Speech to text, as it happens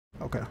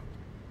Okay.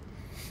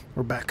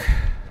 We're back.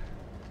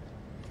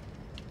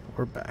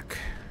 We're back.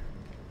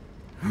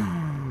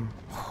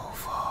 Oh,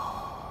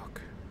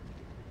 fuck.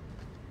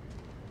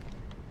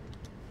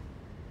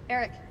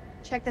 Eric,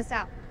 check this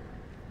out.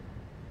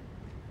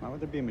 Why would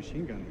there be a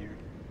machine gun here?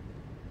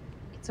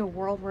 It's a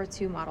World War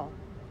II model.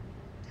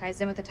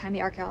 Ties in with the time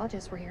the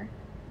archaeologists were here.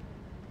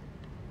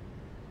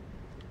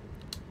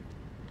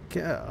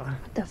 Yeah.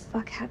 What the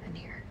fuck happened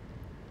here?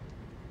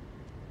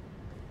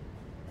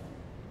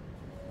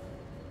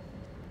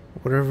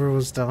 Whatever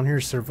was down here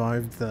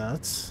survived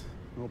that.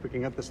 I hope we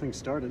can get this thing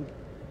started.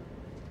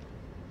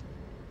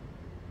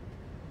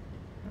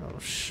 Oh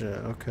shit,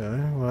 okay.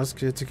 Well, that's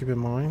good to keep in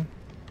mind.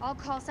 All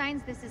call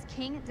signs, this is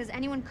King. Does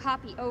anyone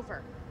copy?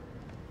 Over.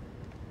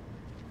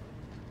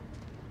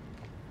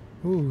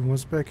 Ooh,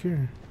 what's back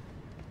here?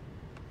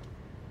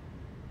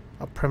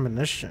 A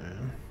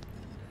premonition.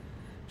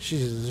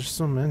 Jesus, there's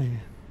so many.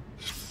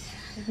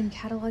 They've been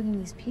cataloging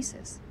these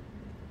pieces.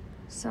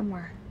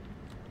 Somewhere.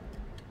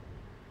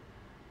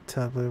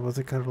 Tablet with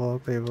a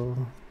catalog label.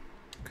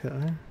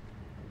 Okay.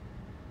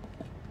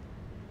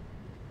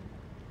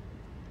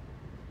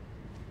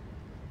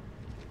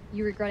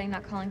 You regretting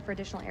not calling for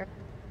additional air?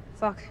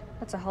 Fuck,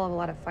 that's a hell of a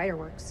lot of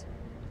fireworks.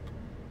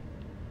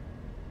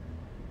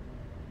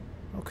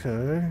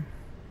 Okay.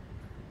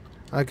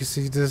 I can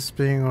see this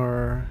being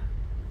our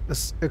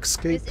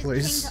escape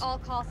place. This is King to all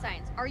call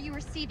signs. Are you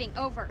receiving?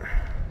 Over.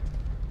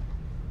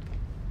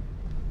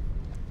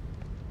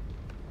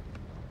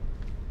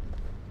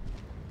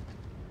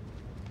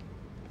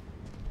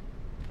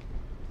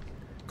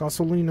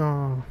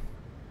 Gasolina.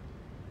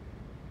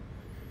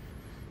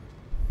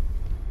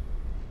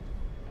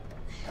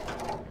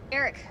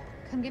 Eric,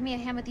 come give me a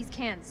hand with these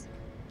cans.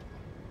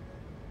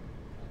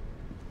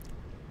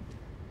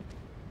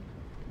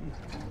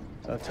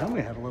 So tell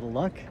me I had a little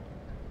luck.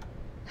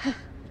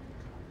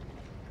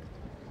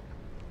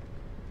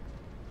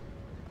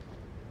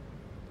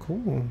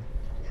 Cool.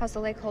 How's the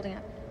lake holding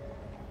up?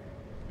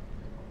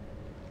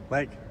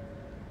 Leg?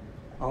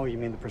 Oh, you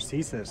mean the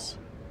prosthesis?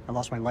 I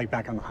lost my leg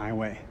back on the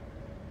highway.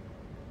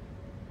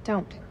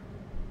 Don't.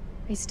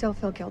 I still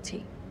feel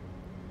guilty.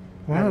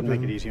 What I didn't make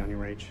it happened? easy on you,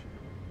 Rach.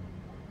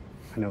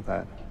 I know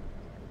that.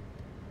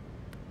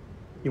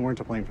 You weren't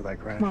to blame for that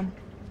crash. Mom,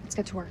 let's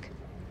get to work.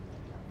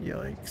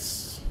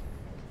 Yikes.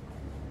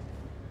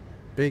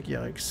 Big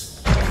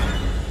yikes.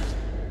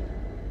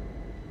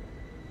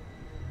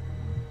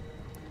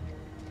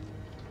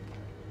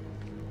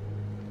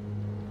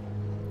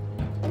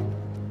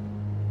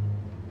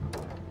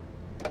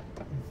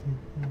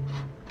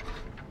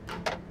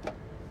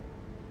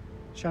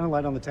 Shine a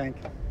light on the tank.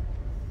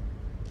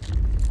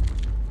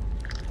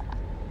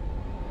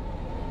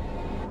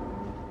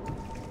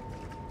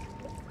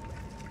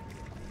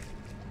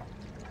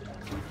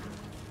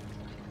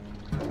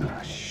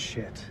 Ah,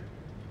 shit.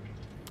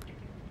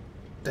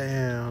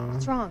 Damn.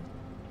 What's wrong?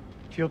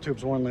 Fuel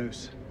tube's worn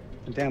loose.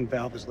 The damn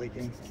valve is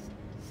leaking.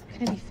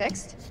 Can it be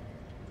fixed?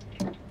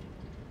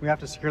 We have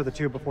to secure the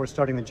tube before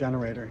starting the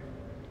generator.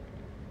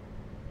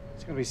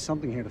 There's gotta be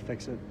something here to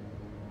fix it.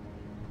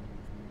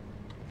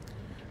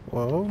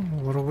 Well,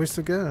 what a waste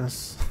of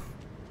gas.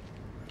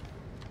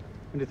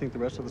 What do you think the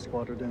rest of the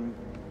squad are doing?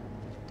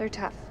 They're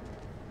tough.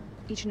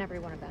 Each and every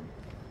one of them.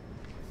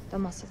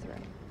 They'll muscle through.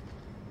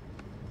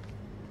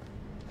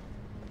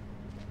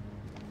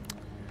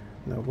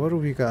 Now, what do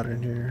we got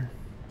in here?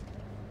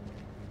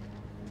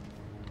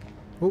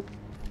 Oh.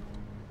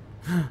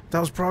 That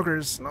was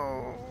progress.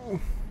 No.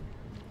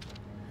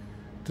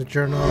 The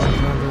journal.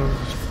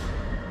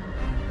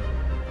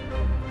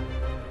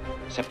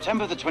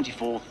 September the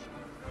 24th,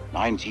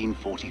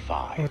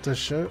 1945. What the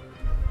shit?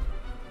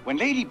 When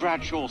Lady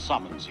Bradshaw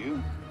summons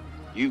you,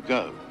 you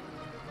go.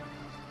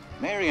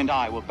 Mary and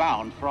I were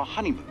bound for a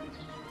honeymoon,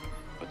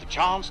 but the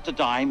chance to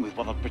dine with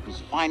one of Britain's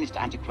finest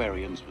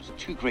antiquarians was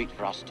too great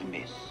for us to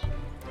miss.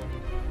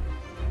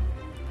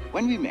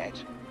 When we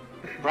met,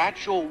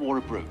 Bradshaw wore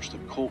a brooch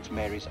that caught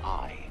Mary's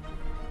eye.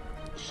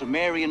 A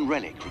Sumerian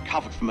relic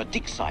recovered from a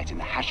dig site in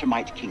the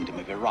Hashemite kingdom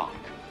of Iraq.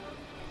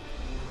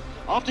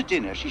 After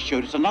dinner, she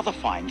showed us another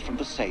find from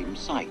the same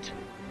site,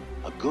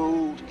 a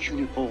gold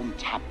cuneiform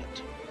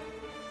tablet.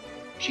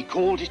 She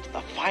called it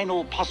the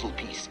final puzzle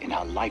piece in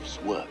her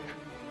life's work,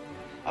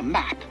 a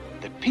map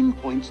that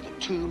pinpoints the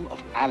tomb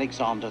of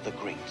Alexander the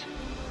Great.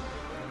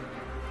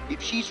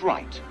 If she's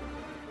right,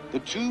 the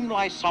tomb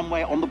lies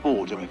somewhere on the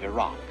border of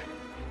Iraq.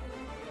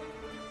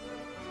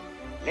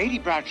 Lady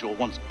Bradshaw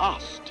wants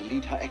us to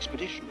lead her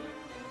expedition.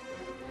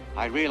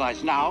 I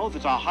realize now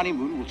that our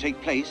honeymoon will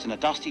take place in a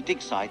dusty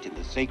dig site in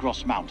the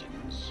Zagros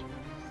Mountains.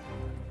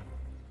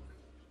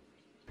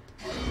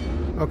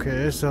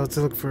 Okay, so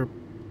to look for.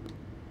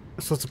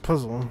 So it's a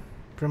puzzle.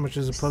 Pretty much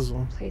is a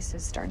puzzle. This place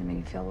is starting to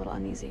make me feel a little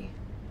uneasy.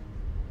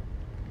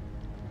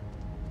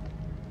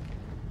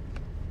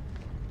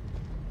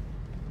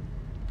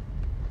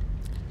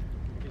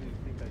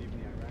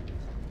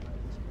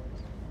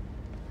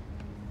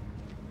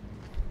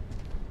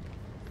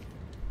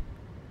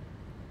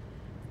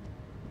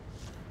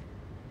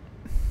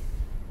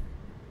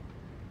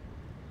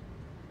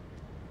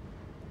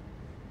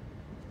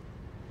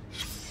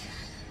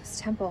 This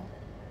temple,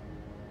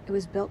 it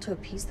was built to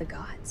appease the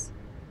gods.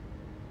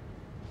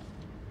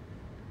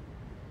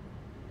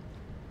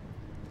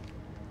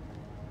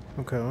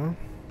 Okay.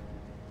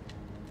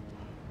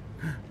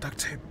 Duct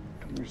tape.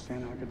 I don't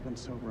understand how I could have been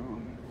so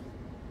wrong.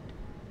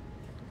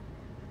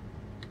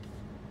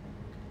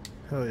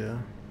 Hell yeah.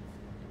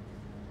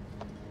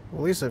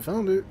 Well, at least I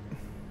found it.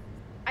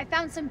 I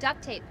found some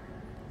duct tape.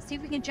 See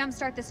if we can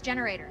jumpstart this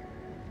generator.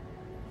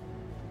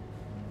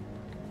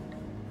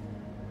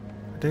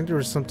 I think there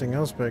was something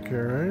else back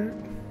here,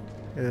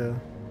 right? Yeah.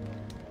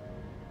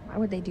 Why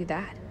would they do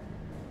that?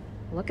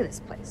 Look at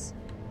this place.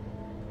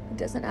 It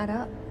doesn't add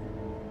up.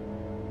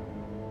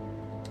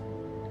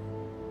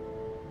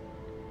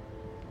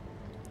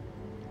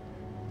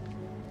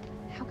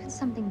 How can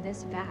something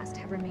this vast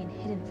have remained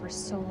hidden for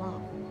so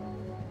long?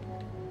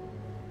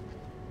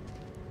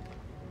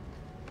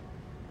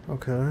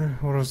 Okay,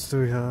 what else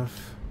do we have?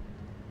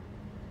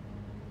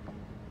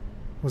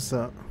 What's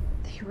that?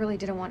 They really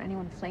didn't want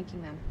anyone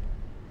flanking them.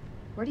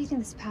 Where do you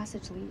think this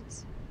passage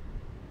leads?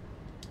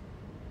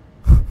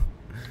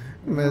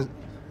 Man,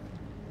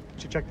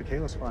 Should check the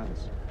Kalis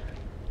files.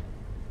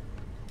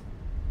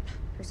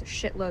 There's a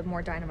shitload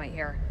more dynamite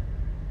here.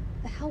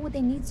 The hell would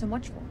they need so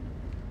much for?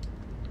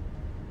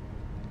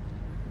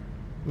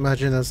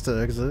 imagine that's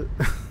the exit.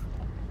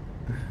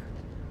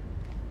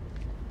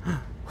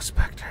 What's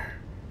back there?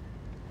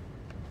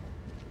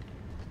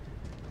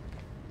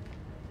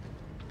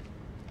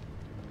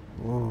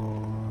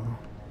 Whoa.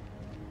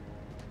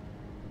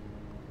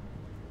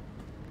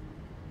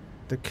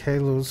 The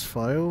Kalos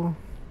file?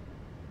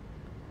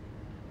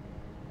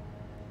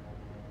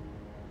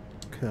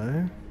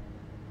 Okay.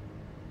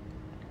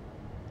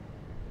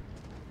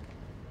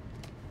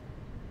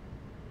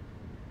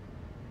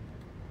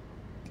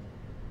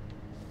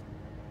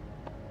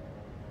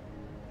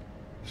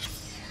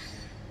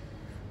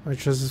 I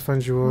trust to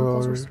find you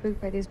Locals all. were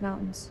spooked by these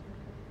mountains.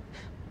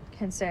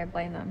 Can't say I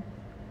blame them.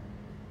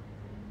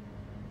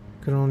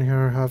 Could only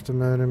hear half the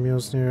men and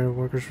mules near.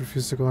 Workers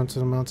refused to go into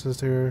the mountains.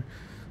 They were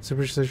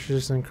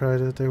superstitious and cried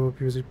that they will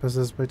be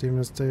possessed by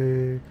demons.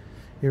 They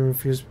even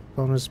refused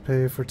bonus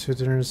pay for 2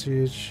 dinners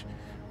each.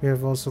 We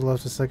have also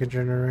left a second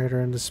generator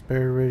and the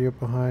spare radio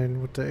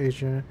behind with the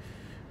agent.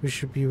 We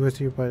should be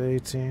with you by the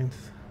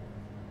 18th.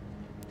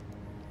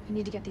 We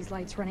need to get these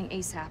lights running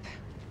ASAP.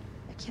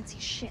 I can't see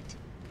shit.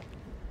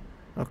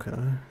 Okay.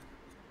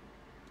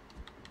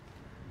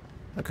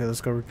 Okay, let's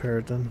go repair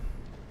it then.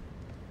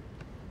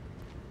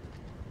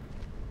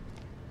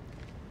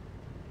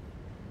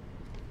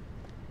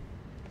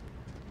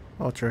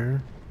 Oh, it's right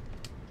here.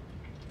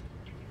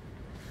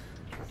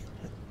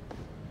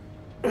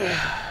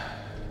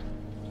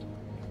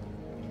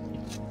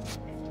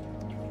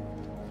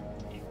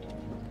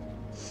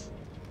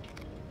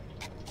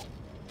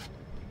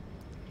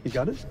 You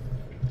got it?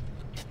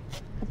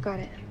 I've got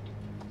it.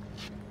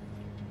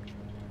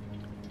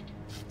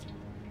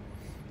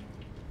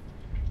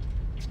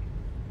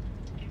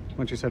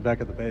 Once you said back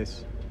at the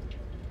base,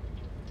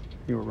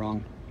 you were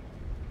wrong.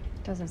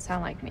 Doesn't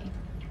sound like me.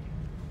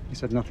 You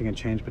said nothing had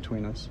changed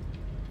between us.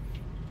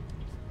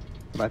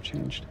 But I've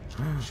changed.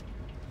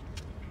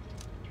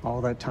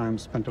 All that time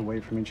spent away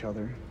from each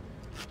other.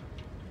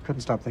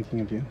 Couldn't stop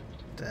thinking of you.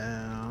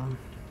 Damn.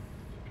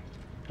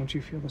 Don't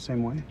you feel the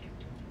same way?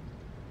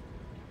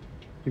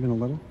 Even a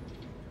little?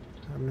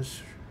 I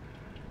miss.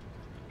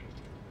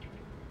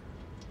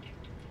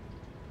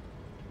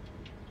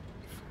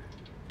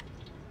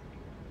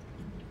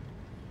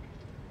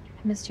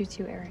 I missed you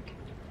too, Eric.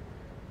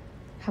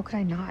 How could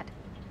I not?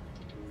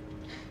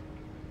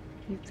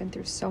 You've been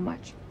through so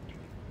much.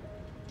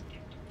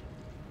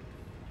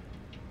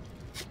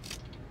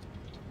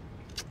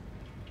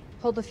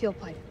 Hold the fuel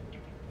pipe.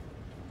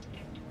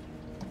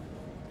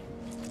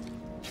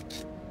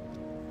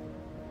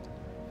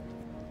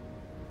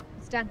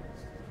 It's done.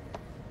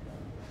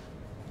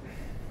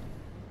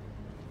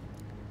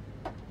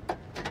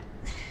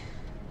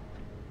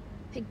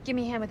 Hey, give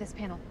me a hand with this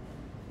panel.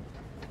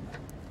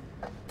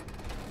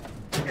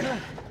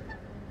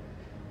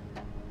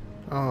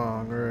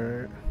 Oh,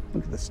 great.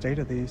 Look at the state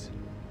of these.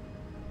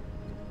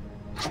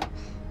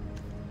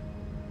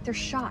 They're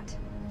shot.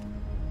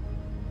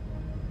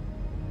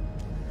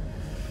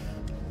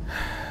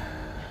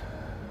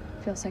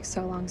 Feels like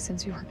so long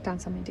since we worked on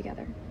something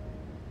together.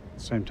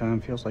 Same time,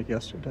 feels like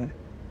yesterday.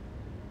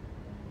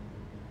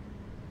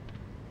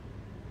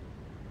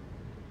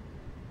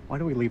 Why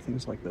do we leave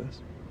things like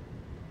this?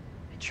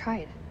 I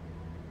tried.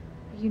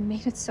 You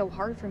made it so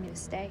hard for me to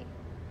stay.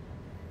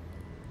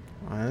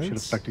 We should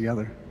have stuck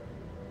together.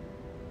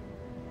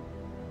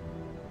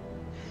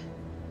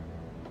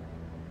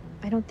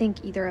 I don't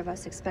think either of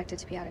us expected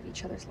to be out of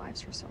each other's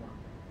lives for so long.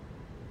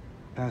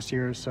 Past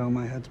year or so,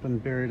 my head's been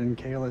buried in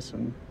Kalis,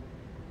 and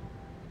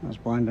I was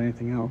blind to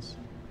anything else.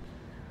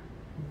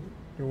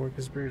 Your work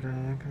is bigger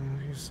than I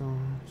can use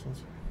some.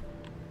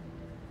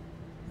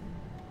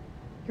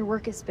 Your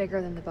work is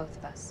bigger than the both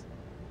of us.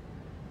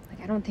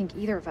 Like, I don't think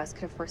either of us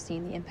could have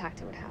foreseen the impact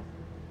it would have.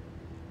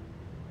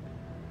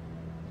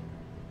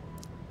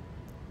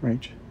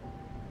 Rach,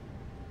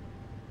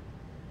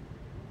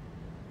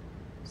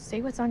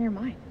 Say what's on your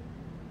mind.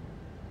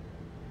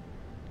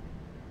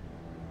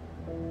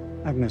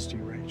 I've missed you,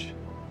 Rach.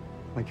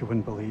 Like you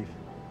wouldn't believe.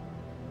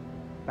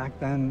 Back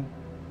then,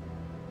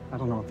 I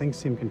don't know, things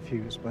seemed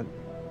confused, but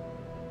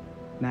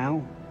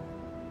now,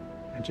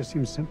 it just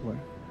seems simpler.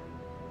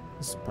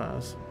 Let's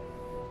pass.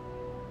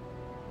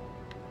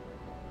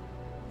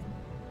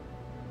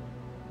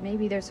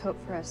 Maybe there's hope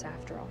for us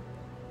after all.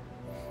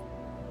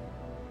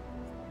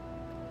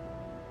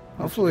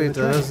 Hopefully it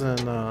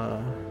doesn't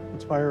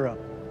Let's fire up.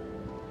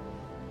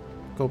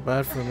 go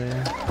bad for me.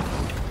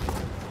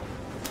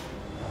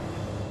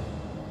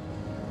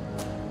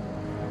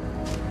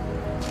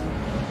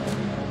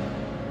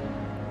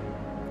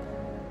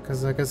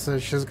 Because like I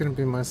said, she's gonna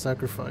be my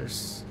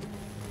sacrifice.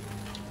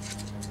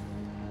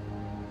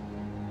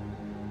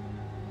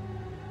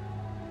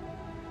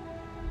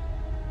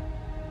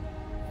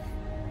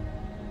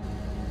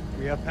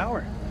 We have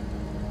power.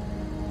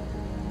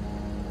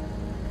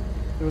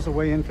 There was a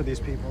way in for these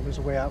people. There's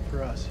a way out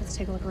for us. Let's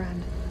take a look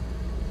around.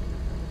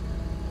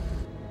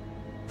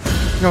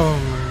 Oh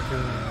my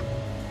god.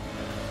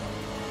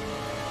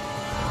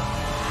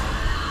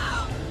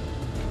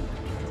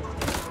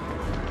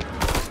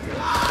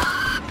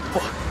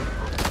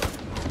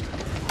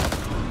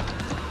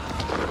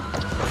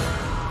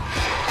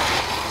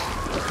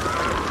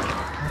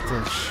 What the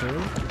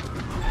shit?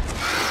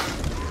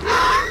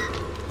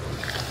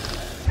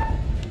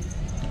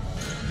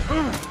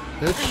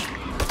 Bitch.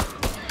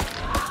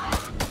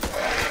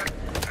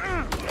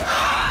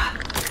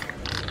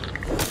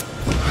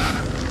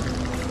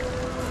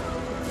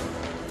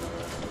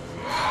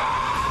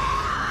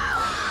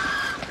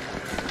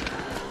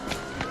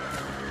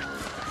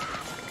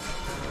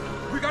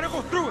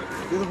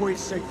 The other way is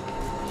safe.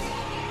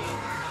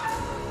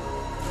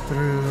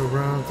 Through,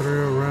 around,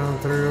 through, around,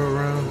 through,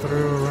 around,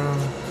 through,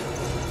 around.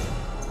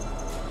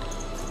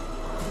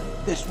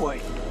 This way.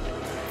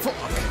 Fuck.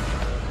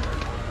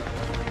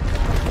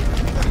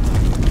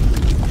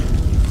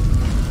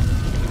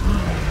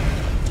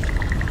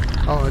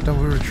 Oh, I thought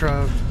we were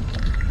trapped.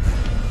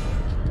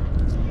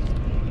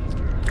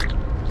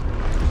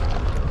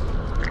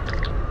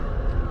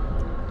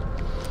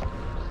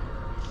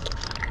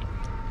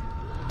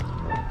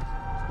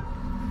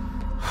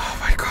 Oh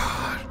my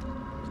god.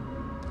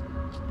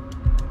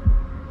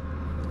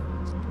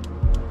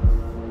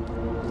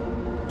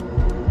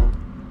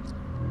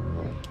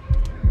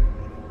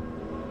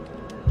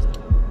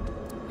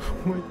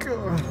 Oh my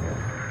god.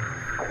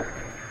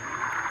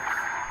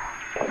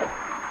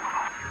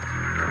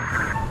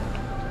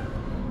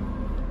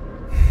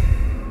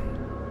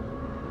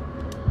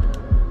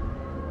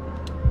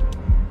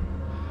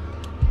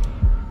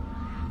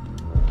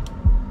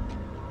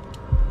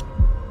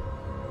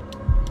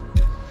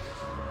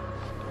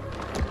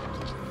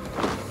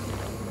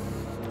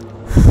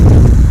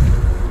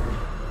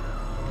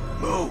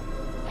 Move.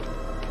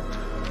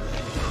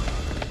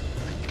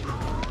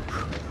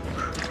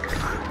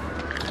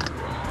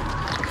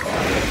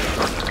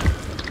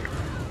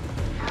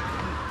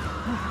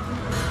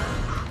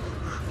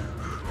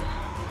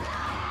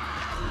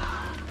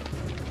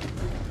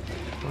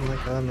 Oh my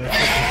god, my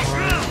fucking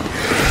heart.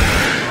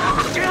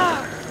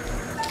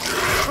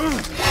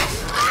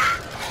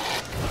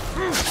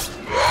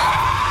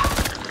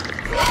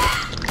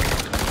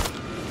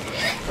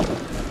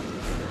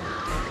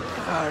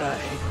 God, I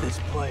hate this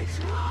place.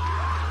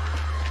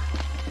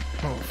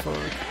 Oh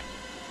fuck.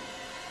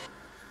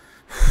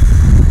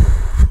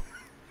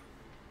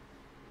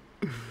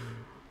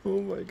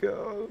 Oh my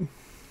god.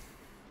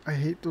 I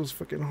hate those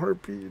fucking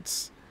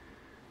heartbeats.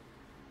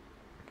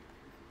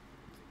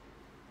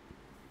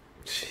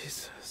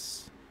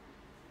 Jesus.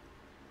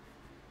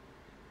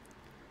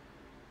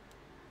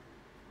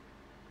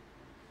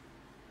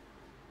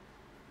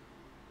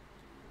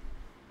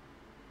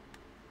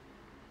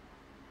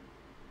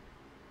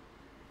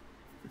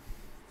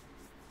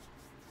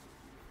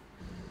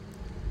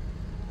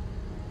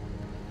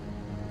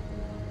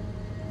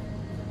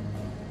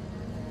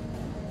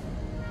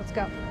 Let's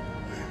go.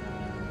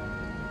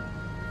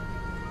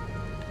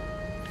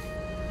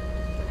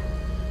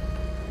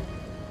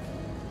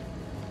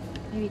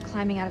 Maybe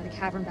climbing out of the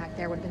cavern back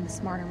there would have been the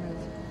smarter move.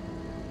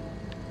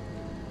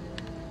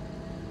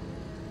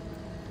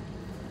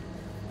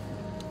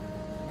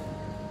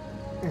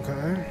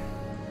 Okay.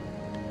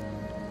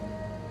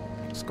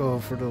 Let's go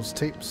for those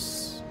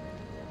tapes.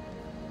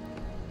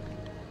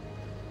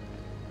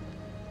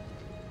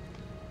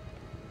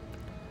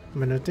 I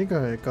mean, I think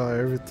I got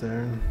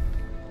everything.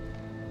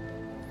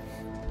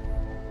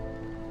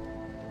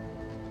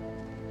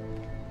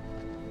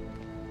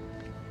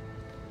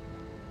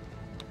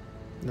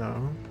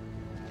 No.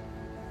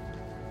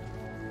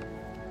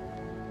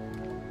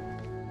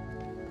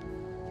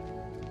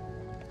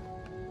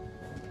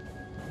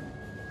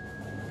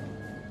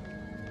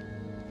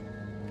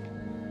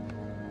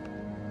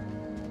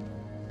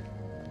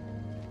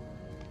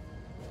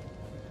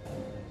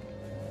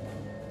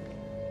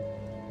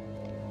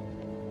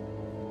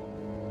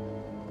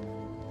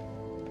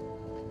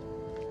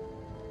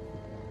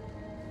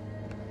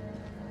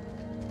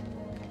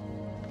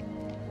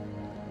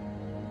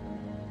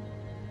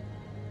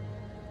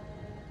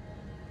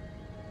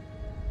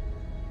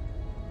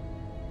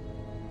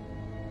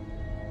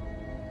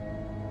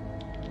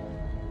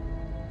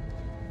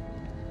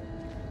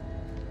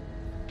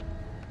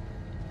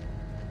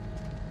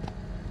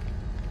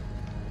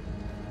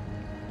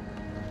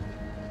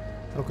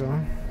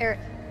 go. Eric,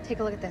 take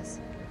a look at this.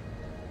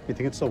 You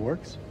think it still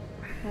works?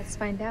 Let's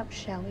find out,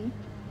 shall we?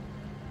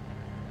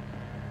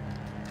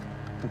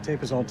 The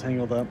tape is all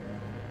tangled up.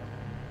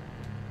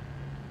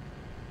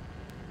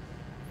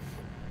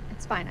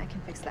 It's fine, I can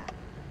fix that.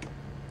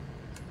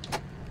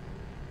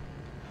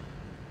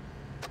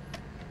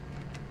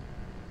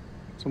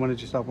 So when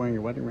did you stop wearing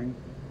your wedding ring?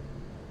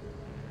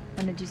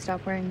 When did you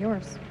stop wearing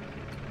yours?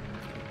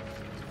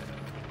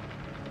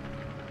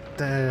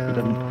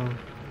 Damn.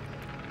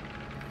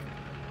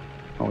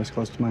 Always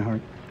close to my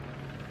heart.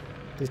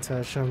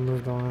 Detached, I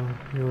moved on.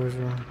 Yours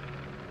wrong.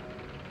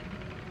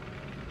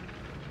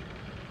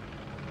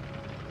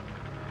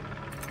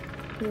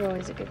 You're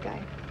always a good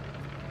guy.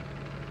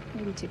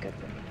 Maybe too good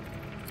for me.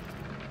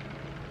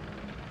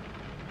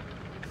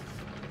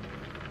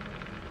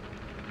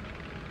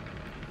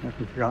 Have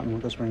you forgotten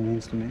what this ring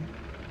means to me?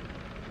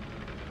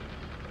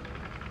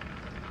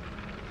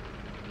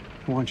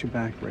 I want you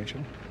back,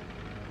 Rachel.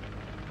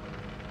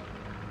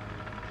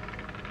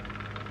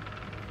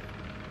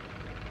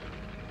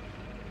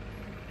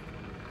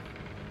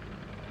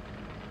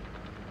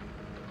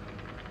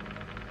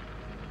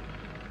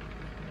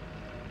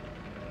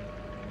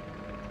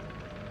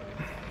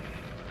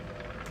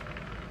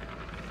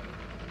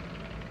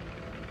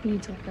 You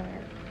need to let go,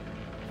 Eric.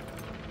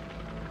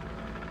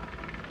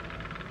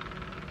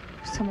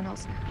 There's someone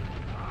else now.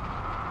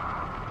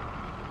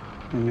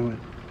 I knew it.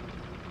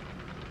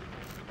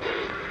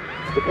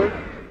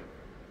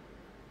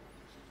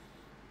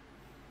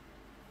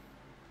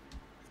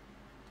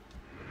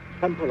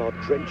 Temple are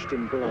drenched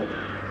in blood.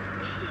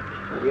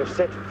 We have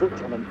set foot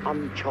on an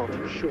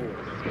uncharted shore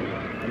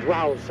and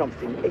roused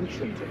something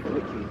ancient and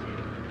wicked.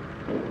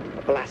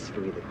 A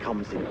blasphemy that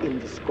comes in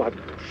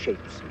indescribable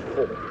shapes and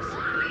forms.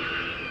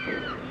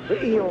 For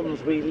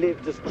eons we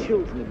lived as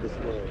children in this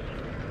world,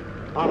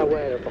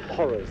 unaware of the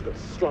horrors that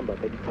slumber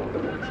beneath our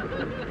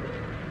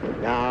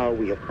feet. Now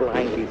we have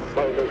blindly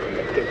thrown open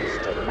the gates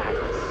to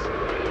madness.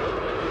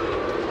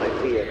 I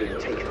fear being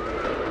taken,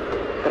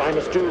 but I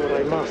must do what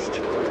I must.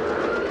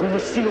 We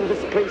must seal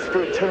this place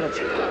for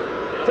eternity,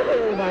 for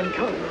all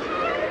mankind.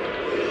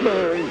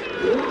 Mary,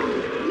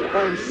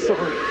 I'm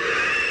sorry.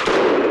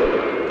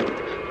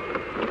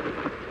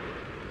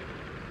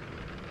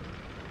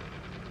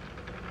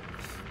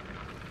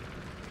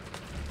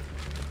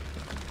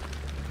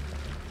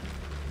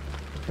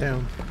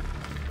 Damn.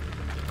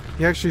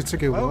 He actually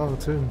took it well,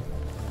 too.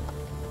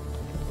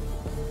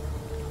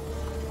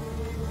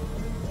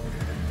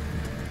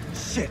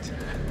 Shit!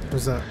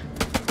 What's that?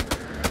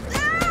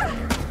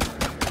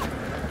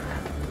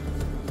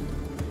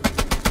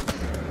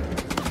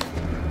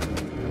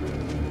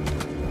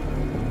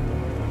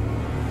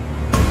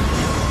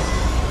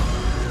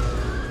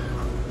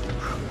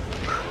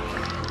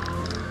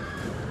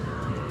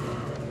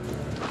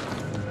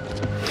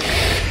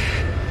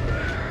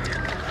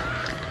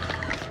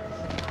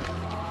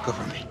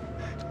 Cover me.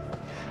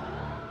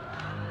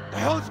 The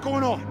hell is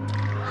going on?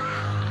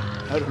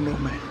 I don't know,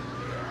 man.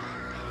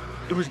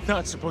 It was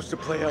not supposed to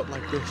play out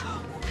like this.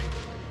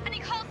 Any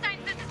call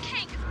signs, this is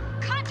King.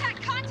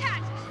 Contact,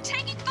 contact!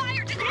 Taking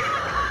fire! Does anyone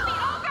call me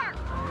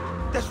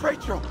over? That's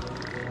Rachel!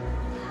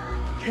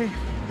 King,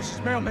 this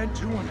is Mailman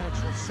 2-1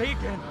 actual. Say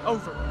again.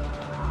 Over.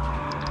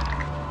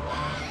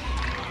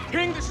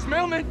 King, this is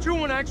Mailman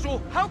 2-1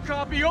 actual. How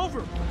copy?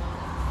 Over.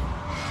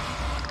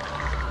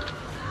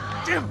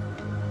 Damn!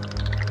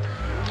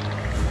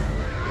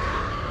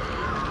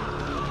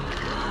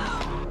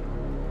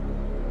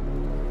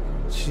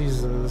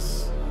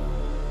 Jesus.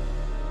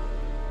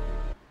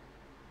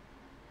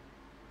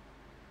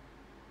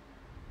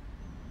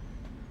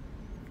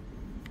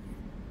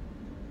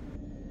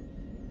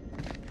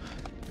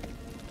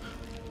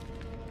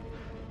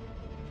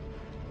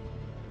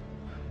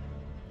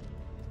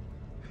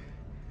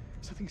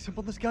 Something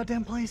simple in this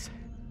goddamn place?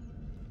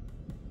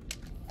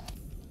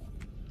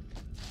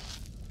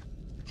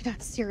 You're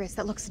not serious.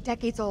 That looks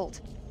decades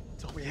old.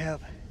 That's all we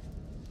have.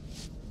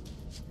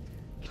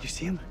 Can you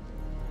see him?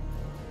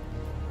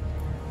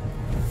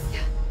 Yeah,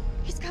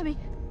 he's coming.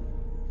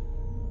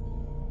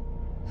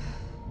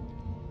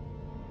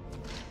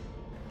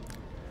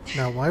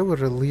 Now, why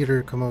would a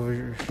leader come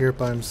over here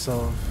by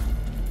himself?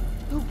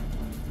 Ooh.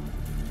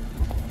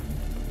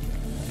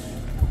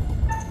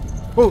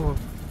 Whoa!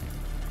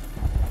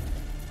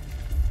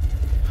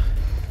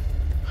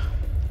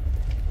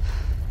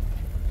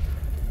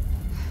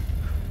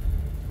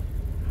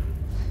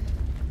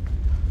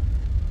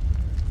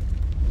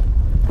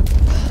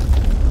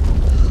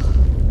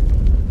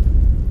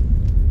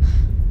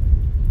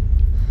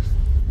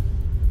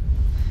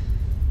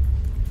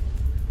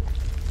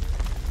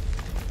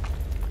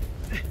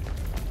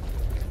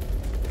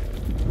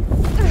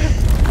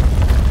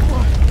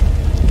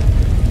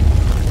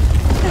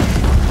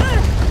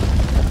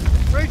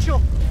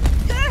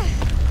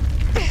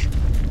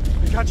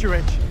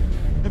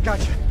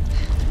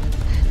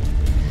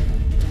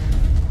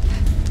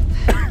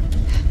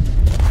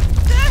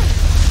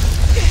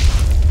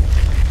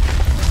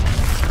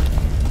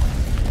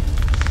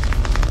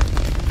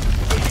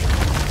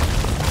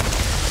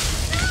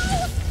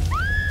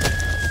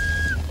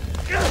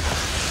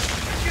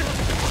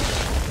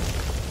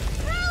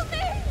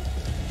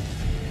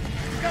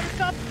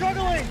 stop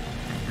struggling!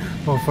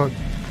 Oh fuck.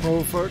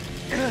 Oh fuck.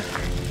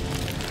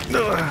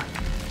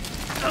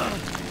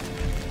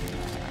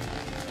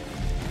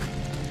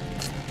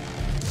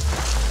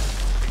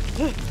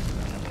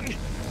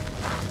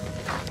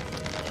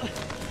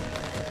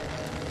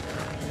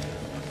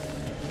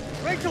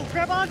 Rachel,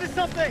 grab onto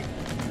something!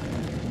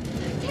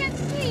 I can't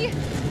see.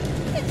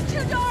 It's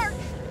too dark.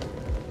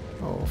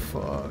 Oh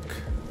fuck.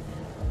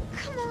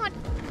 Come on.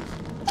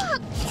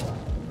 Fuck.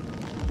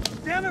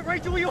 Damn it,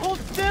 Rachel, will you hold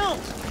still?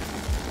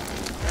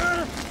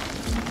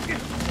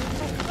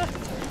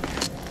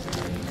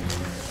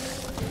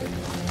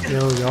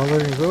 Yo, y'all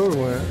letting go or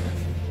what?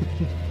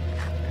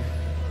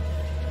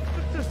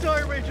 I'm so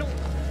sorry, Rachel.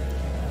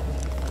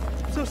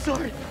 I'm so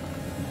sorry.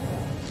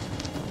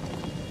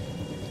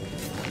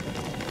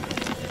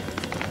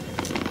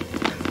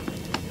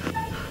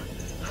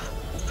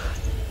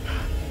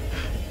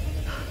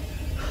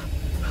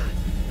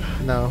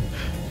 No.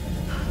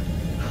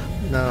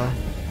 No.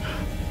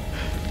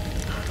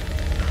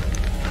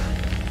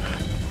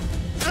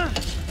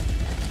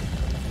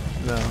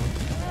 No.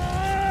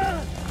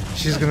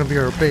 She's gonna be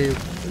our babe.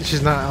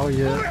 She's not out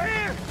yet. Over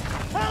here!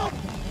 Help!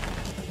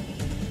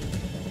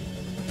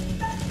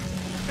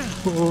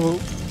 Oh.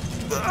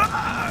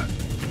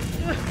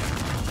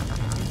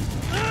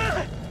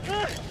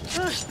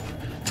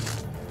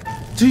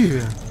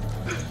 Dude.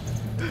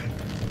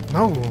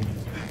 No.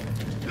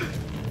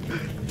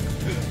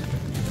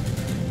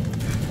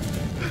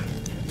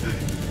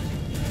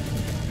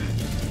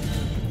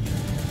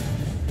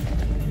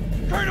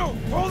 Colonel,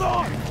 hold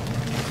on!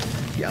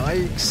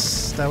 Yikes.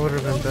 That would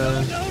have been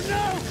bad. No!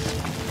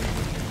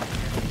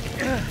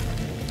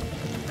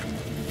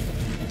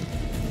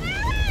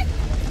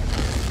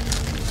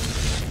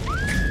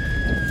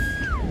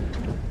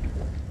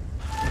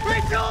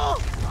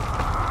 Rachel!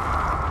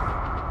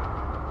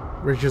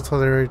 Rachel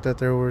told Eric that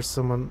there was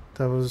someone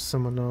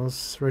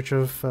else.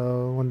 Rachel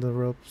fell when the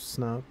rope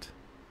snapped.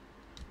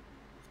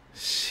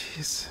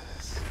 Jesus.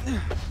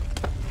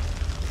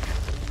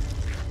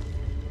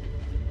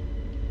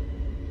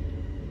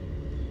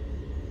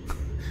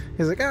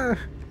 He's like, ah,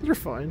 you're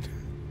fine.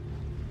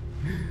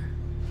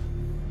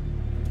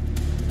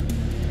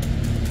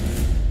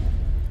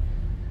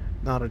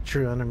 Not a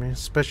true enemy.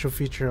 Special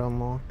feature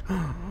unlocked.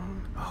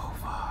 Oh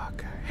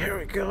fuck. Here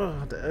we go.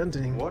 The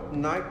ending. What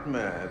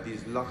nightmare have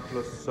these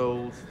luckless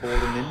souls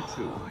fallen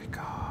into? Oh my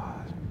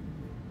god.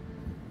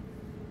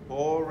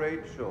 Poor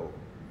Rachel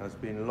has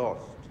been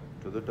lost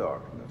to the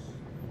darkness.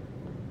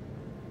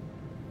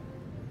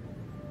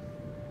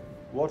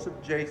 What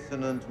of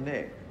Jason and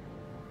Nick?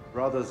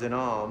 Brothers in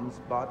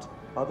arms, but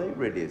are they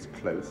really as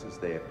close as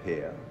they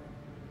appear?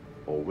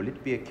 Or will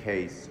it be a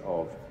case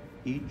of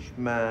each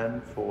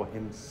man for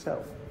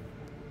himself?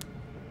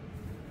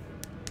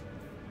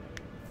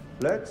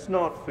 Let's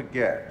not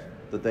forget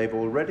that they've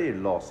already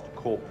lost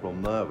Corporal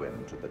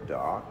Merwin to the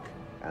dark,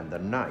 and the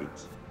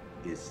night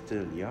is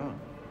still young.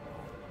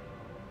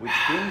 Which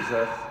brings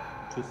us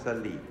to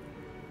Salim.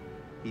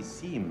 He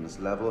seems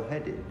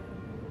level-headed,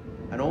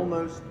 an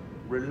almost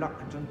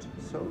reluctant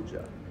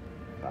soldier,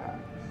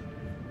 perhaps.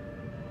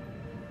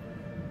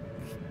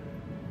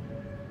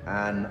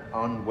 An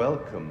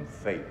unwelcome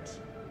fate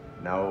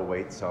now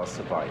awaits our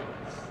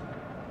survivors,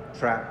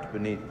 trapped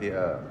beneath the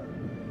earth,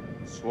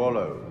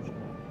 swallowed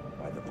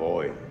by the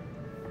void.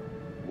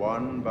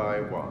 One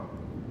by one,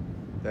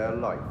 their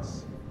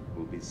lights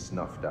will be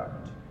snuffed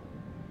out,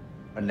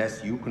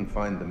 unless you can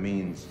find the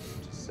means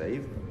to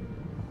save them.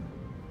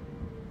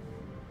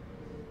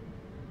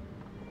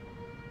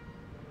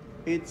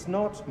 It's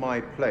not my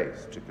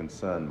place to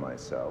concern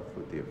myself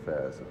with the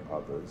affairs of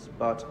others,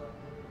 but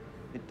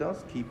it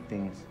does keep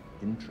things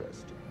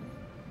interesting.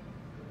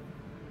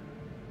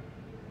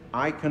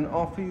 I can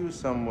offer you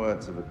some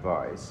words of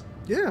advice.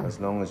 Yeah.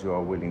 As long as you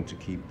are willing to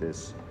keep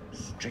this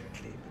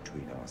strictly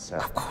between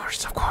ourselves. Of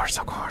course, of course,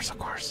 of course, of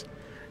course.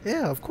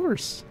 Yeah, of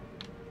course.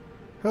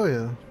 Hell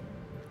yeah.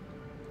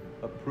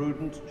 A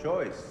prudent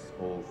choice,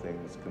 all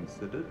things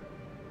considered.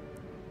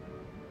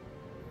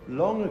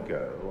 Long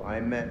ago, I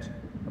met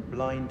a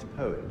blind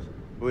poet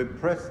who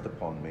impressed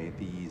upon me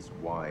these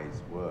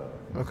wise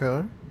words.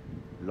 Okay.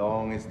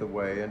 Long is the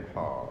way and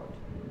hard,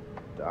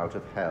 and out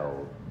of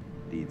hell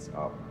leads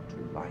up to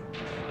light.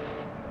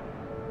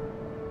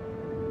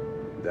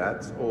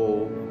 That's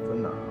all for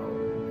now.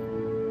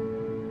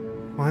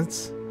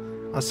 What?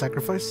 A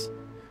sacrifice?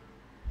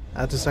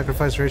 I had to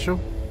sacrifice Rachel?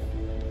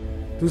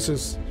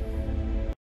 Deuces.